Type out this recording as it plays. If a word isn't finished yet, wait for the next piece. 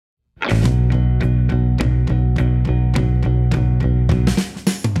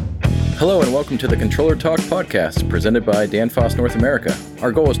Hello and welcome to the Controller Talk podcast presented by Danfoss North America.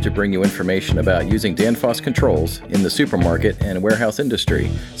 Our goal is to bring you information about using Danfoss controls in the supermarket and warehouse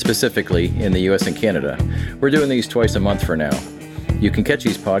industry, specifically in the US and Canada. We're doing these twice a month for now. You can catch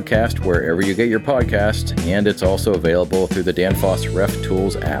these podcasts wherever you get your podcasts, and it's also available through the Danfoss Ref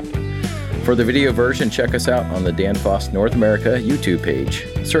Tools app. For the video version, check us out on the Danfoss North America YouTube page.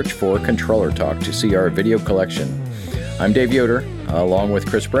 Search for Controller Talk to see our video collection. I'm Dave Yoder, along with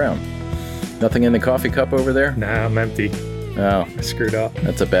Chris Brown. Nothing in the coffee cup over there? Nah, I'm empty. Oh. I screwed up.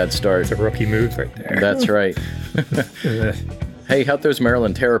 That's a bad start. It's a rookie move right there. That's right. Hey, how'd those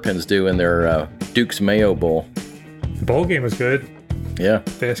Maryland Terrapins do in their Duke's Mayo Bowl? The bowl game was good. Yeah.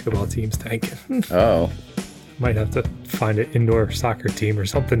 Basketball team's tanking. Oh. Might have to find an indoor soccer team or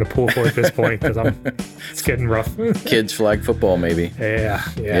something to pull for at this point because it's getting rough. Kids flag football, maybe.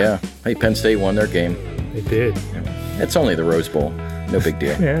 Yeah. Hey, Penn State won their game. They did. It's only the Rose Bowl. No big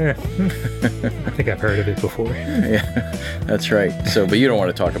deal. Yeah. I think I've heard of it before. Yeah, that's right. But you don't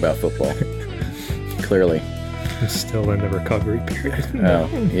want to talk about football. Clearly. I'm still in the recovery period. Oh,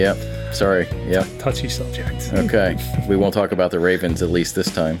 yep. Sorry. Yep. Touchy subject. Okay. We won't talk about the Ravens, at least this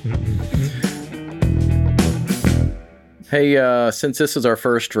time. Hey, since this is our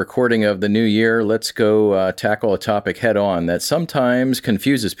first recording of the new year, let's go tackle a topic head on that sometimes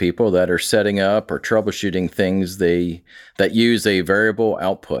confuses people that are setting up or troubleshooting things that use a variable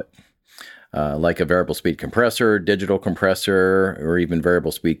output, like a variable speed compressor, digital compressor, or even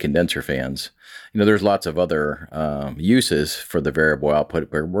variable speed condenser fans. You know, there's lots of other uses for the variable output,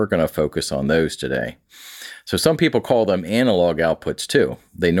 but we're going to focus on those today. So some people call them analog outputs too.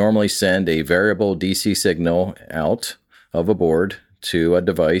 They normally send a variable DC signal out of a board to a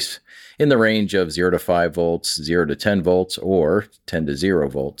device in the range of 0 to 5 volts, 0 to 10 volts, or 10 to 0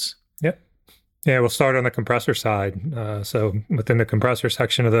 volts. Yep. Yeah, we'll start on the compressor side. So within the compressor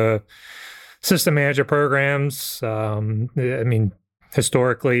section of the system manager programs,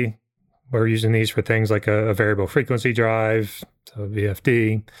 historically, we're using these for things like a variable frequency drive, so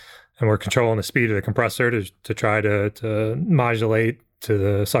VFD, and we're controlling the speed of the compressor to try to modulate to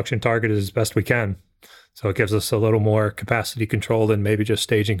the suction target as best we can. So it gives us a little more capacity control than maybe just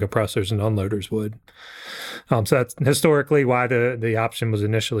staging compressors and unloaders would. So that's historically why the option was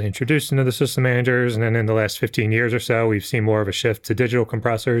initially introduced into the system managers. And then in the last 15 years or so, we've seen more of a shift to digital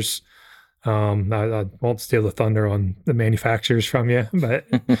compressors. I won't steal the thunder on the manufacturers from you, but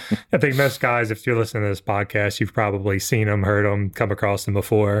I think most guys, if you're listening to this podcast, you've probably seen them, heard them, come across them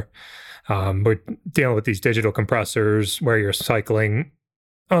before. We're dealing with these digital compressors where you're cycling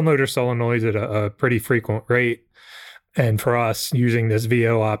unloader solenoids at a pretty frequent rate. And for us, using this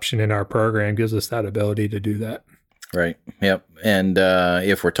VO option in our program gives us that ability to do that. Right. Yep. And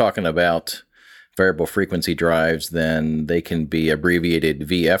if we're talking about variable frequency drives, then they can be abbreviated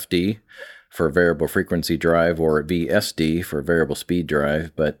VFD for variable frequency drive or VSD for variable speed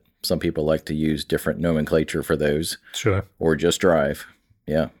drive. But some people like to use different nomenclature for those. Sure. Or just drive.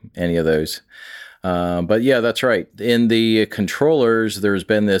 Yeah. Any of those. But yeah, that's right. In the controllers, there's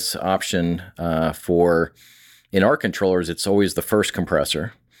been this option in our controllers, it's always the first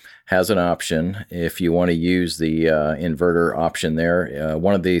compressor has an option. If you want to use the inverter option there,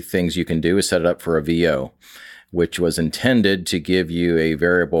 one of the things you can do is set it up for a VO, which was intended to give you a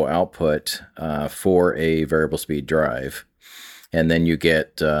variable output for a variable speed drive. And then you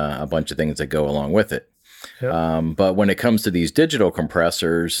get a bunch of things that go along with it. Yep. But when it comes to these digital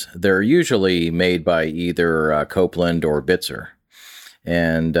compressors, they're usually made by either Copeland or Bitzer.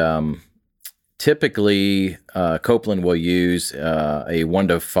 And typically, Copeland will use a 1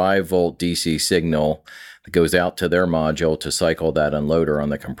 to 5 volt DC signal that goes out to their module to cycle that unloader on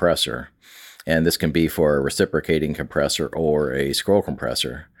the compressor. And this can be for a reciprocating compressor or a scroll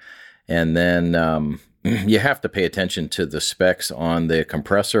compressor. And then you have to pay attention to the specs on the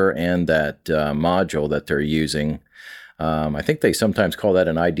compressor and that module that they're using. I think they sometimes call that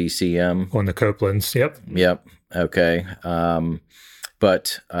an IDCM. On the Copelands, yep. Yep, okay.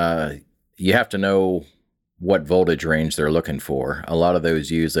 But you have to know what voltage range they're looking for. A lot of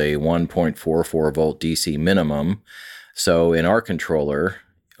those use a 1.44 volt DC minimum. So in our controller,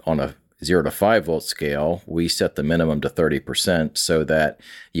 on a 0 to 5 volt scale, we set the minimum to 30% so that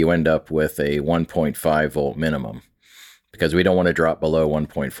you end up with a 1.5 volt minimum because we don't want to drop below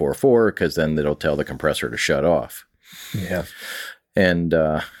 1.44 because then it'll tell the compressor to shut off. Yeah. And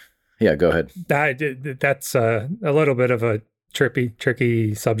yeah, go ahead. That's a little bit of a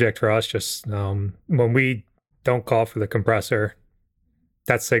tricky subject for us. Just when we don't call for the compressor,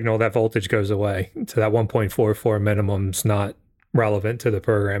 that signal, that voltage goes away. So that 1.44 minimum's not relevant to the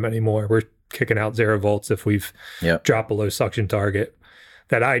program anymore. We're kicking out 0 volts if we've dropped below suction target.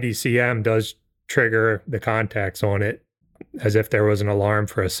 that IDCM does trigger the contacts on it as if there was an alarm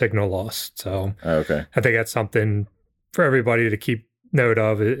for a signal loss. So Okay. I think that's something for everybody to keep note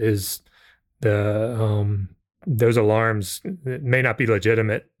of, is the those alarms may not be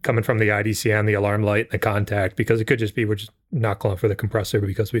legitimate coming from the IDCM, the alarm light, and the contact, because it could just be we're just not calling for the compressor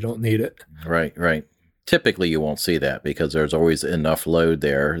because we don't need it. Right, right. Typically, you won't see that because there's always enough load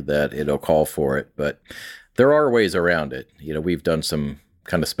there that it'll call for it. But there are ways around it. We've done some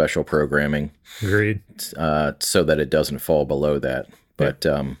kind of special programming. Agreed. So that it doesn't fall below that.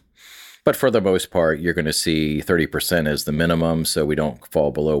 But for the most part, you're going to see 30% as the minimum, so we don't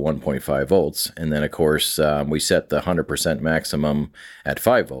fall below 1.5 volts. And then, of course, we set the 100% maximum at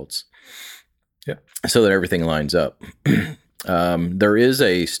 5 volts. Yeah. So that everything lines up. There is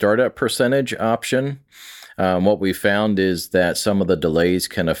a startup percentage option. What we found is that some of the delays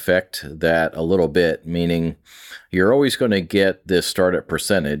can affect that a little bit, meaning you're always going to get this startup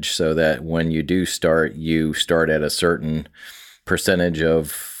percentage so that when you do start, you start at a certain percentage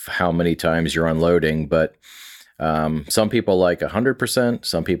of how many times you're unloading. But some people like 100%.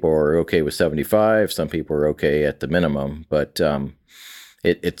 Some people are okay with 75. Some people are okay at the minimum. But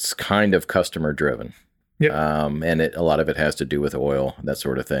it's kind of customer driven. Yep. And a lot of it has to do with oil, that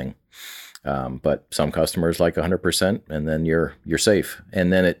sort of thing. But some customers like 100%, and then you're safe.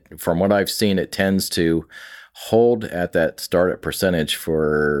 And then from what I've seen, it tends to hold at that startup percentage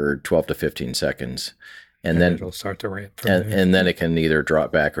for 12 to 15 seconds. And then it'll start to ramp. And then it can either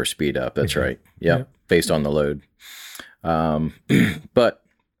drop back or speed up. That's right. Yep. Based on the load. But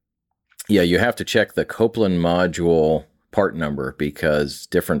yeah, you have to check the Copeland module part number, because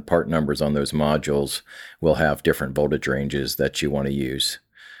different part numbers on those modules will have different voltage ranges that you want to use.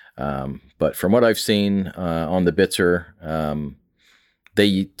 But from what I've seen on the Bitzer,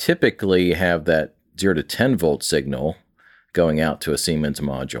 they typically have that 0 to 10 volt signal going out to a Siemens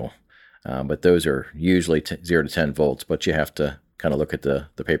module. But those are usually 0 to 10 volts, but you have to kind of look at the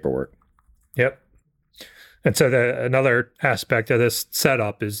paperwork. Yep. And so another aspect of this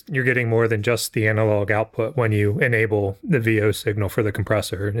setup is you're getting more than just the analog output when you enable the VO signal for the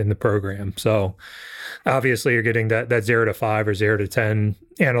compressor in the program. So obviously you're getting that 0 to 5 or 0 to 10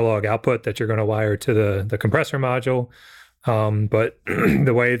 analog output that you're going to wire to the compressor module. But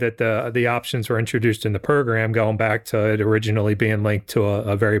the way that the options were introduced in the program, going back to it originally being linked to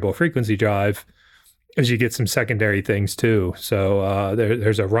a variable frequency drive, is you get some secondary things too. So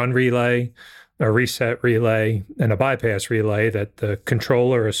there's a run relay, a reset relay, and a bypass relay that the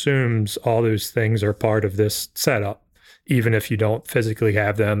controller assumes all those things are part of this setup. Even if you don't physically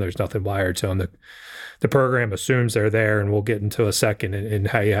have them, there's nothing wired to them. The program assumes they're there, and we'll get into a second in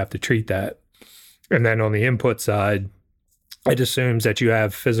how you have to treat that. And then on the input side, it assumes that you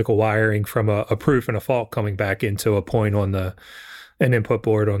have physical wiring from a proof and a fault coming back into a point on an input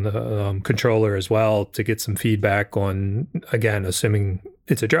board on the controller as well, to get some feedback on, again, assuming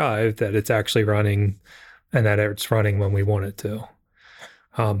it's a drive, that it's actually running and that it's running when we want it to.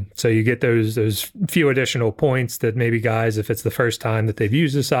 So you get those few additional points that maybe guys, if it's the first time that they've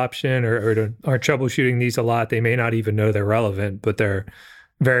used this option or are troubleshooting these a lot, they may not even know they're relevant, but they're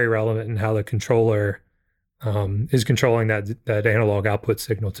very relevant in how the controller is controlling that analog output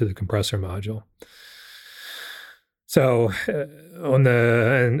signal to the compressor module. So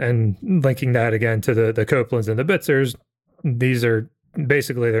and linking that again to the Copelands and the Bitzers, these are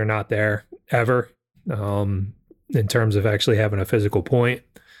basically, they're not there ever in terms of actually having a physical point.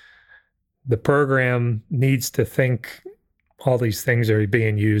 The program needs to think all these things are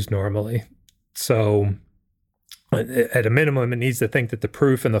being used normally. So at a minimum, it needs to think that the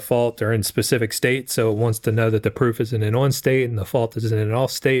proof and the fault are in specific states. So it wants to know that the proof is in an on state and the fault is in an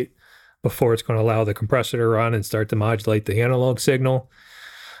off state before it's going to allow the compressor to run and start to modulate the analog signal.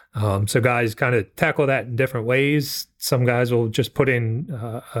 So guys kind of tackle that in different ways. Some guys will just put in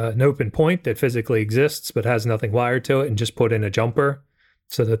an open point that physically exists but has nothing wired to it, and just put in a jumper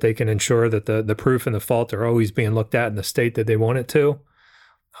so that they can ensure that the proof and the fault are always being looked at in the state that they want it to.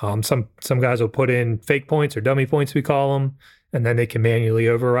 Some guys will put in fake points, or dummy points we call them, and then they can manually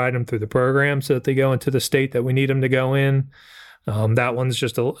override them through the program so that they go into the state that we need them to go in. That one's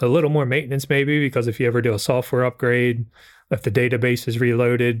just a little more maintenance maybe, because if you ever do a software upgrade, if the database is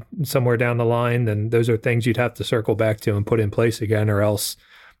reloaded somewhere down the line, then those are things you'd have to circle back to and put in place again, or else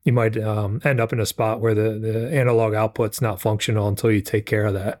you might end up in a spot where the analog output's not functional until you take care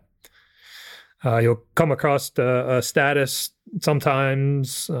of that. You'll come across a status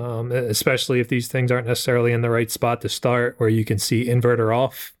sometimes, especially if these things aren't necessarily in the right spot to start, where you can see inverter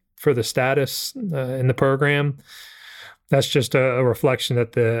off for the status in the program. That's just a reflection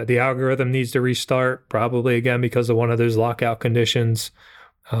that the algorithm needs to restart, probably again because of one of those lockout conditions,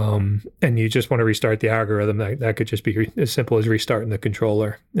 and you just want to restart the algorithm, that could just be as simple as restarting the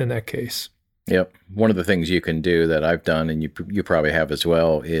controller in that case. Yep. One of the things you can do that I've done, and you probably have as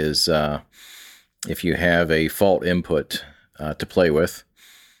well, is if you have a fault input to play with,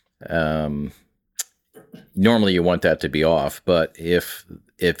 normally you want that to be off, but if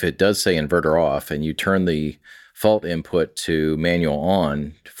it does say inverter off and you turn the fault input to manual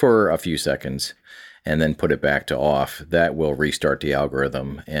on for a few seconds and then put it back to off, that will restart the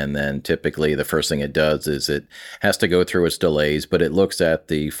algorithm. And then typically the first thing it does is it has to go through its delays, but it looks at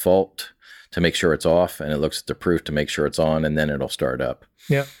the fault to make sure it's off, and it looks at the proof to make sure it's on, and then it'll start up.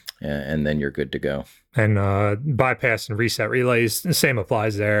 Yeah. And then you're good to go. And bypass and reset relays, the same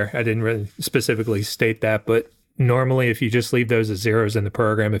applies there. I didn't really specifically state that, but normally if you just leave those as zeros in the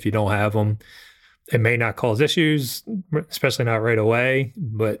program, if you don't have them, it may not cause issues, especially not right away,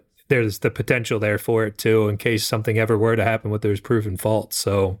 but there's the potential there for it too, in case something ever were to happen with those proven faults.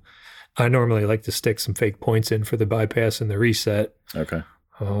 So I normally like to stick some fake points in for the bypass and the reset. Okay.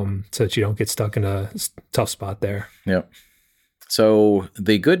 So that you don't get stuck in a tough spot there. Yep. So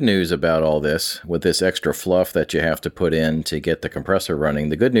the good news about all this, with this extra fluff that you have to put in to get the compressor running,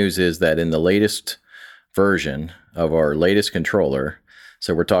 the good news is that in the latest version of our latest controller,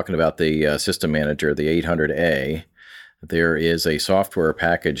 so we're talking about the system manager, the 800A, there is a software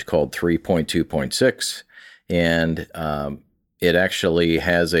package called 3.2.6, and it actually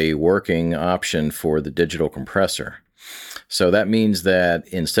has a working option for the digital compressor. So that means that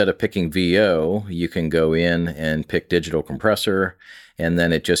instead of picking VO, you can go in and pick digital compressor, and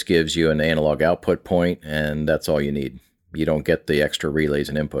then it just gives you an analog output point, and that's all you need. You don't get the extra relays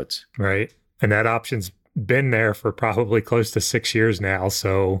and inputs. Right. And that option's been there for probably close to 6 years now.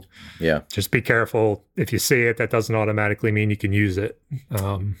 So yeah, just be careful. If you see it, that doesn't automatically mean you can use it.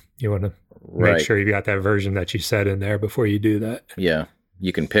 You want to make sure you got that version that you set in there before you do that. Yeah,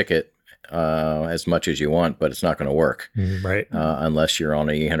 you can pick it as much as you want, but it's not going to work, right? Unless you're on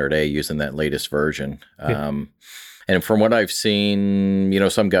a 800A using that latest version. And from what I've seen,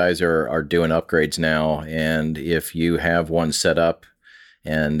 some guys are doing upgrades now, and if you have one set up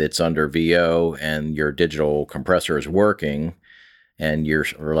and it's under VO and your digital compressor is working, and you're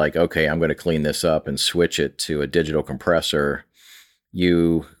like, okay, I'm going to clean this up and switch it to a digital compressor,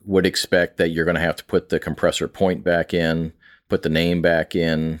 you would expect that you're going to have to put the compressor point back in, put the name back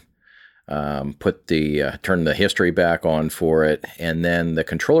in, turn the history back on for it, and then the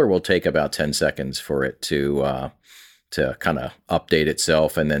controller will take about 10 seconds for it to kind of update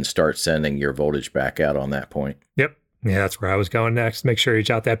itself and then start sending your voltage back out on that point. Yep. Yeah, that's where I was going next. Make sure you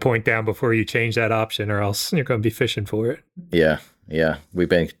jot that point down before you change that option, or else you're going to be fishing for it. Yeah. We've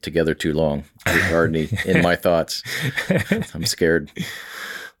been together too long. You're already in my thoughts. I'm scared.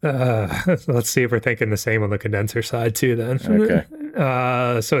 Let's see if we're thinking the same on the condenser side too then. Okay.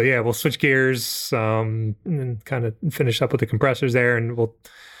 So yeah, we'll switch gears and kind of finish up with the compressors there, and we'll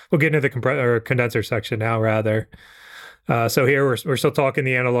get into the condenser section now rather. So here we're still talking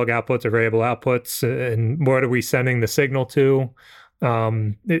the analog outputs or variable outputs, and what are we sending the signal to?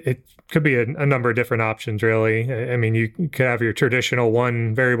 It could be a number of different options, really. I mean, you could have your traditional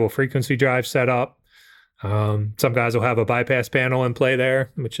one variable frequency drive set up. Some guys will have a bypass panel in play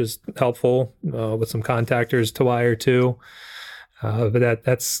there, which is helpful with some contactors to wire to. But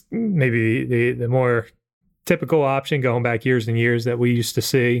that's maybe the more typical option going back years and years that we used to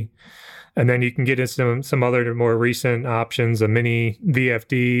see. And then you can get into some other more recent options, a mini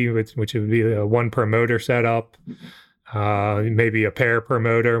VFD, which would be a one per motor setup, maybe a pair per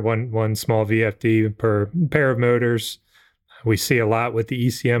motor, one small VFD per pair of motors. We see a lot with the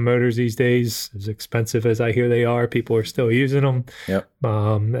ECM motors these days. As expensive as I hear they are, people are still using them. Yep.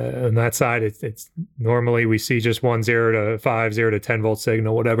 On that side, it's normally we see just 1 0 to 5, 0 to 10 volt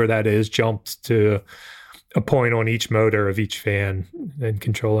signal, whatever that is, jumps to a point on each motor of each fan, and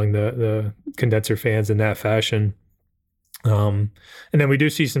controlling the condenser fans in that fashion. And then we do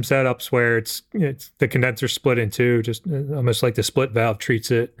see some setups where it's the condenser split in two, just almost like the split valve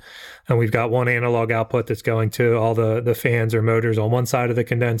treats it. And we've got one analog output that's going to all the fans or motors on one side of the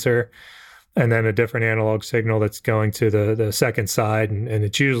condenser, and then a different analog signal that's going to the second side. And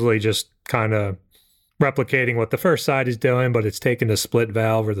it's usually just kind of replicating what the first side is doing, but it's taking the split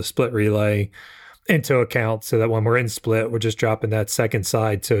valve or the split relay into account, so that when we're in split, we're just dropping that second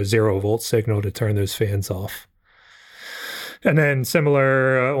side to a 0 volt signal to turn those fans off. And then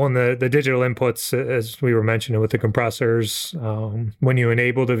similar on the digital inputs, as we were mentioning with the compressors, when you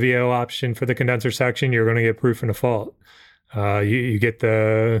enable the VO option for the condenser section, you're going to get proof and a fault. You get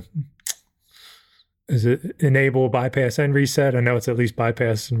is it enable, bypass, and reset? I know it's at least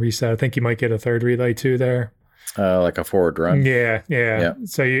bypass and reset. I think you might get a third relay too there. Like a forward run. Yeah. Yeah.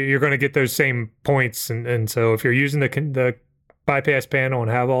 So you're going to get those same points, and so if you're using the bypass panel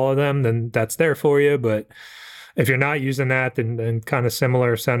and have all of them, then that's there for you. But if you're not using that, then kind of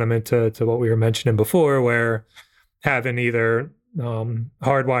similar sentiment to what we were mentioning before, where having either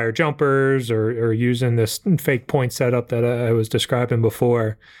hardwire jumpers or using this fake point setup that I was describing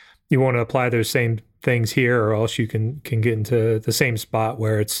before, you want to apply those same things here, or else you can get into the same spot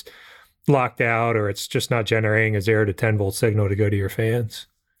where it's locked out or it's just not generating a 0 to 10 volt signal to go to your fans.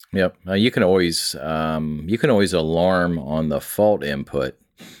 Yep. You can always alarm on the fault input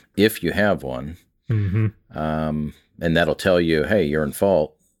if you have one, and that'll tell you, hey, you're in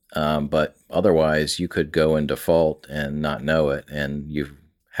fault. But otherwise, you could go into fault and not know it, and you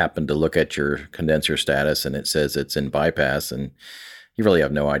happen to look at your condenser status and it says it's in bypass, and you really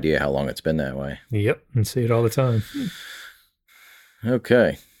have no idea how long it's been that way. Yep, and see it all the time.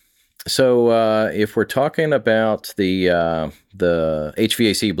 Okay. So if we're talking about the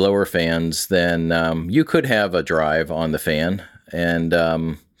HVAC blower fans, then you could have a drive on the fan, and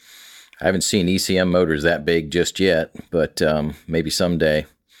I haven't seen ECM motors that big just yet, but maybe someday,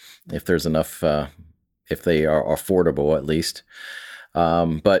 if there's enough, if they are affordable at least.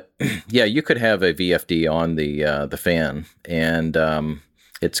 But yeah, you could have a VFD on the fan, and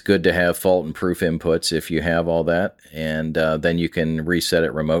it's good to have fault and proof inputs if you have all that, and then you can reset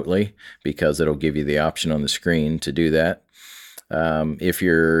it remotely because it'll give you the option on the screen to do that. If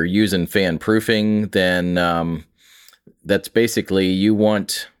you're using fan proofing, then that's basically you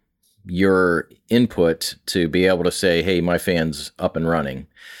want your input to be able to say, hey, my fan's up and running.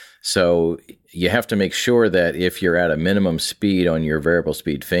 So you have to make sure that if you're at a minimum speed on your variable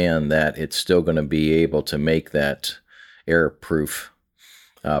speed fan, that it's still going to be able to make that error-proof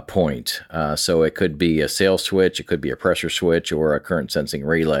point. So it could be a sail switch, it could be a pressure switch, or a current sensing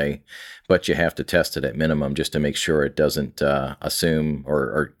relay, but you have to test it at minimum just to make sure it doesn't assume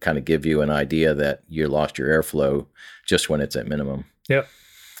or kind of give you an idea that you lost your airflow just when it's at minimum. Yep.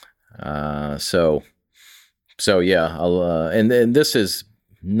 So yeah, and then this is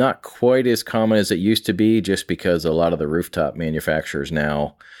not quite as common as it used to be, just because a lot of the rooftop manufacturers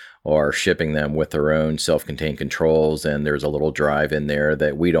now are shipping them with their own self-contained controls, and there's a little drive in there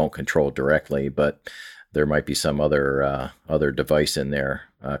that we don't control directly, but there might be some other device in there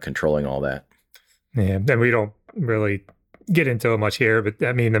controlling all that. Yeah, and we don't really get into it much here, but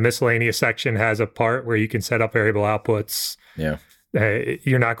I mean, the miscellaneous section has a part where you can set up variable outputs. Yeah.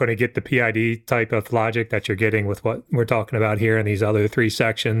 You're not going to get the PID type of logic that you're getting with what we're talking about here in these other three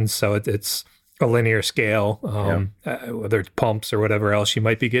sections. So it's a linear scale, whether it's pumps or whatever else you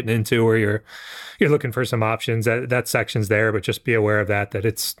might be getting into, or you're looking for some options. That section's there, but just be aware of that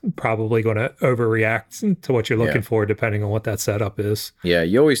it's probably going to overreact to what you're looking for, depending on what that setup is. Yeah,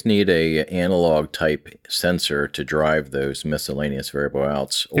 you always need a analog type sensor to drive those miscellaneous variable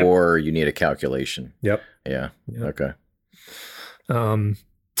outs, or you need a calculation. Yep. Yeah. Okay.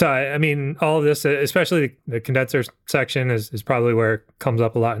 So, I mean, all of this, especially the condenser section, is probably where it comes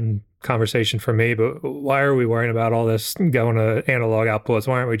up a lot in conversation for me. But why are we worrying about all this going to analog outputs?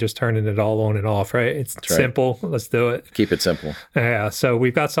 Why aren't we just turning it all on and off, right? It's simple. Let's do it. Keep it simple. Yeah. So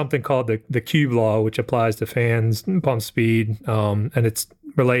we've got something called the cube law, which applies to fans, pump speed, and it's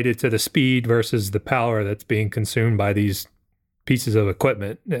related to the speed versus the power that's being consumed by these pieces of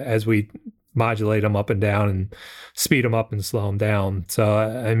equipment as we modulate them up and down and speed them up and slow them down. So,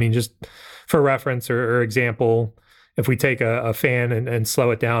 I mean, just for reference or example, if we take a fan and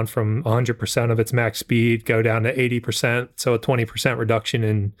slow it down from 100% of its max speed, go down to 80%, so a 20%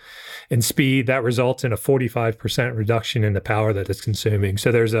 reduction in speed, that results in a 45% reduction in the power that it's consuming.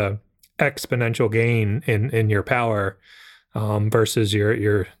 So there's a exponential gain in your power versus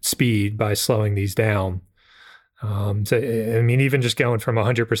your speed by slowing these down. So, I mean, even just going from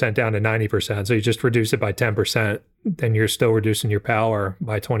 100% down to 90%, so you just reduce it by 10%, then you're still reducing your power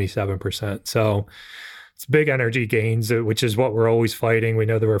by 27%. So it's big energy gains, which is what we're always fighting. We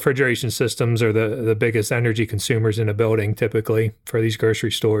know the refrigeration systems are the biggest energy consumers in a building, typically, for these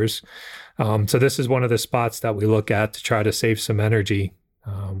grocery stores. So this is one of the spots that we look at to try to save some energy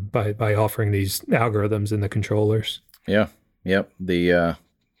by offering these algorithms in the controllers. Yeah. Yep.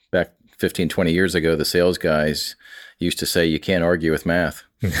 Back 15, 20 years ago, the sales guys used to say you can't argue with math.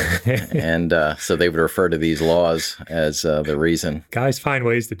 And so they would refer to these laws as the reason. Guys find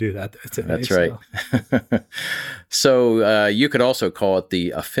ways to do that today. That's right. So you could also call it the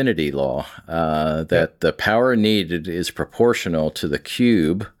affinity law, that the power needed is proportional to the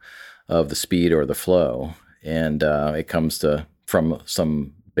cube of the speed or the flow. And it comes from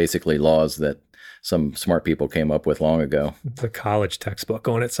some basically laws that some smart people came up with long ago. It's a college textbook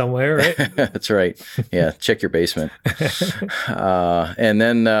on it somewhere, right? That's right. Yeah, check your basement. And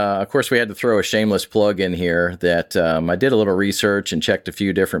then, of course, we had to throw a shameless plug in here that I did a little research and checked a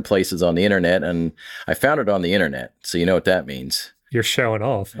few different places on the internet, and I found it on the internet. So you know what that means. You're showing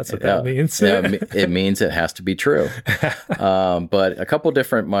off. That's what that means. Yeah, it means it has to be true. But a couple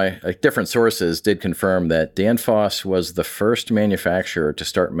different sources did confirm that Danfoss was the first manufacturer to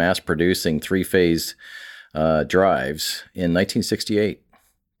start mass producing three-phase drives in 1968.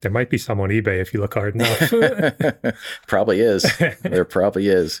 There might be some on eBay if you look hard enough. Probably is. There probably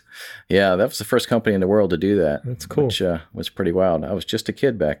is. Yeah, that was the first company in the world to do that. That's cool. Which was pretty wild. I was just a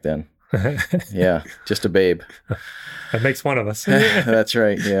kid back then. Yeah, just a babe. That makes one of us. That's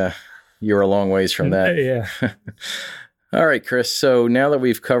right. Yeah. You were a long ways from that. Yeah. All right, Chris. So now that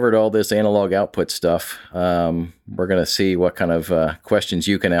we've covered all this analog output stuff, we're going to see what kind of questions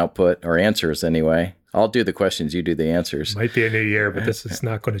you can output, or answers anyway. I'll do the questions, you do the answers. Might be a new year, but this is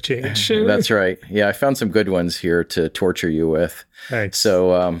not going to change. That's right. Yeah, I found some good ones here to torture you with. Thanks.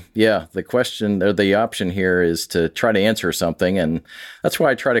 So, the question, or the option here is to try to answer something, and that's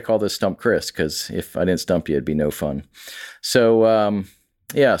why I try to call this Stump Chris, because if I didn't stump you, it'd be no fun. So,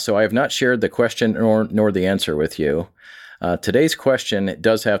 so I have not shared the question nor the answer with you. Today's question, it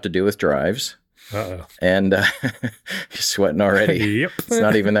does have to do with drives. Uh-oh. And you're sweating already. Yep. It's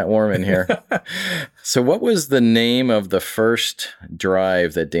not even that warm in here. So what was the name of the first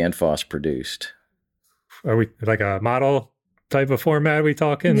drive that Danfoss produced? Are we like a model type of format we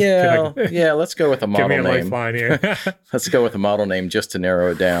talking? Yeah, let's go with a model name. Give me a lifeline here. Let's go with a model name just to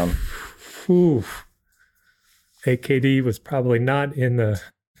narrow it down. Ooh. AKD was probably not in the...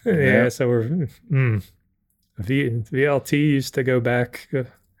 Yeah, so we're... VLT used to go back...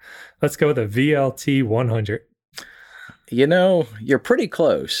 Let's go with a VLT 100. You know, you're pretty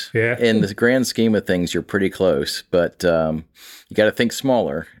close. Yeah. In the grand scheme of things, you're pretty close, but you got to think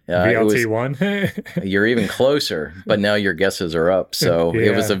smaller. VLT 1? You're even closer, but now your guesses are up. So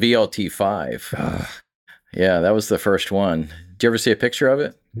It was a VLT 5. Yeah, that was the first one. Did you ever see a picture of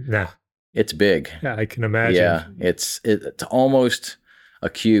it? No. It's big. Yeah, I can imagine. Yeah, it's almost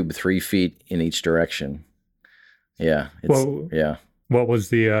a cube, 3 feet in each direction. Yeah. What was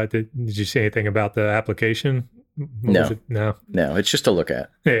the, did you say anything about the application? No. No, it's just to look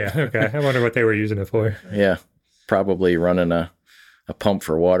at. Yeah, okay. I wonder what they were using it for. Yeah, probably running a pump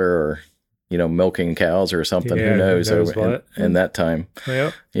for water, or, milking cows or something. Yeah, who knows what? In that time.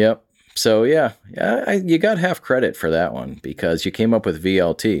 Yep. So, you got half credit for that one because you came up with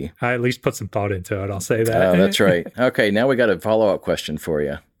VLT. I at least put some thought into it, I'll say that. Oh, that's right. Okay, now we got a follow-up question for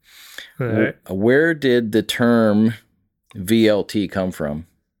you. All right. Where did the term VLT come from?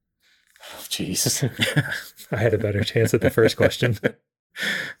 Oh, Jesus. I had a better chance at the first question.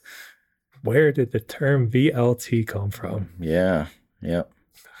 Where did the term VLT come from? Yeah.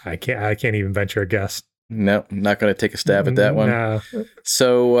 I can't even venture a guess. No, not going to take a stab at that one. No.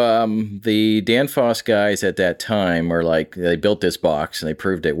 So the Danfoss guys at that time were like, they built this box and they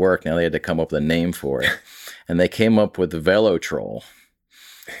proved it worked. Now they had to come up with a name for it. And they came up with the Velotrol.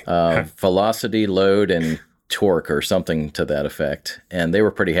 Velocity, load, and torque, or something to that effect, and they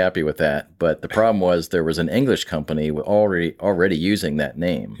were pretty happy with that. But the problem was there was an English company already using that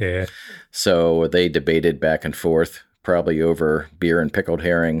name. Yeah. So they debated back and forth, probably over beer and pickled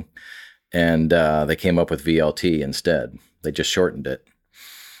herring, and they came up with VLT instead. They just shortened it.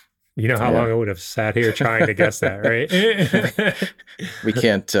 You know how long I would have sat here trying to guess that, right? We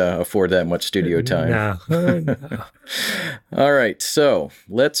can't afford that much studio time. No. All right, so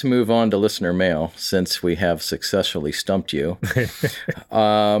let's move on to listener mail since we have successfully stumped you.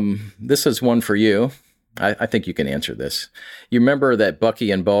 This is one for you. I think you can answer this. You remember that Bucky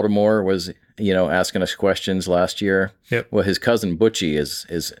in Baltimore was, asking us questions last year? Yep. Well, his cousin Butchie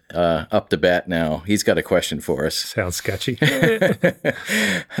is up to bat now. He's got a question for us. Sounds sketchy.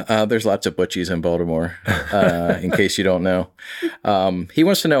 There's lots of Butchies in Baltimore, in case you don't know. He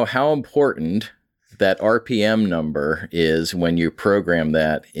wants to know how important that RPM number is when you program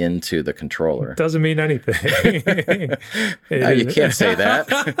that into the controller. Doesn't mean anything. You can't say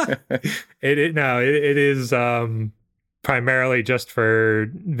that. It is primarily just for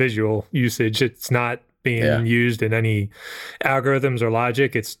visual usage. It's not being used in any algorithms or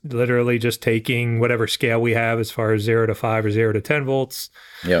logic. It's literally just taking whatever scale we have as far as 0 to 5 or 0 to 10 volts.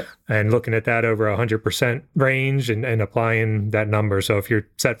 Yep. And looking at that over 100% range and applying that number. So if you're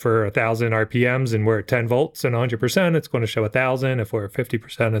set for 1,000 RPMs and we're at 10 volts and 100%, it's going to show 1,000. If we're at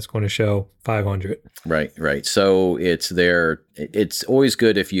 50%, it's going to show 500. Right. So it's there. It's always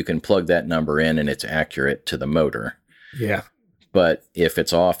good if you can plug that number in and it's accurate to the motor. Yeah. but if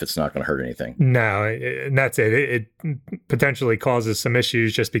it's off, it's not going to hurt anything. No, and that's it. It potentially causes some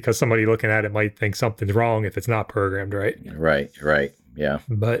issues just because somebody looking at it might think something's wrong if it's not programmed right. Right. Yeah.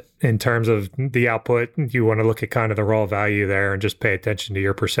 But in terms of the output, you want to look at kind of the raw value there and just pay attention to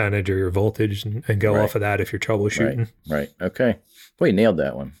your percentage or your voltage and go off of that if you're troubleshooting. Right. Okay. Boy, you nailed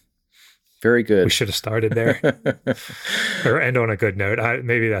that one. Very good. We should have started there or end on a good note.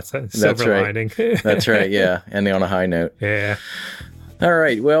 Maybe that's a silver lining. That's right. Yeah. Ending on a high note. Yeah. All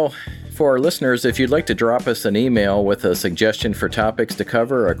right. Well, for our listeners, if you'd like to drop us an email with a suggestion for topics to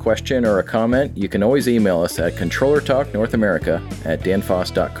cover, a question, or a comment, you can always email us at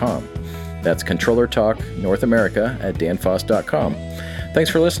controllertalknorthamerica@danfoss.com. That's controllertalknorthamerica@danfoss.com. Thanks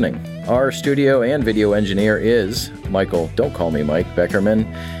for listening. Our studio and video engineer is Michael, don't call me Mike, Beckerman.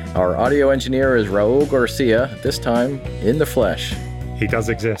 Our audio engineer is Raul Garcia, this time in the flesh. He does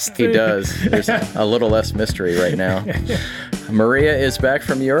exist. He does. There's a little less mystery right now. Maria is back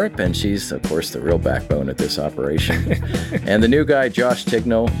from Europe, and she's, of course, the real backbone of this operation. And the new guy, Josh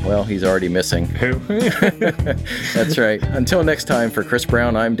Tignall, well, he's already missing. Who? That's right. Until next time, for Chris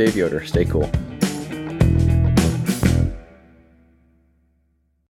Brown, I'm Dave Yoder. Stay cool.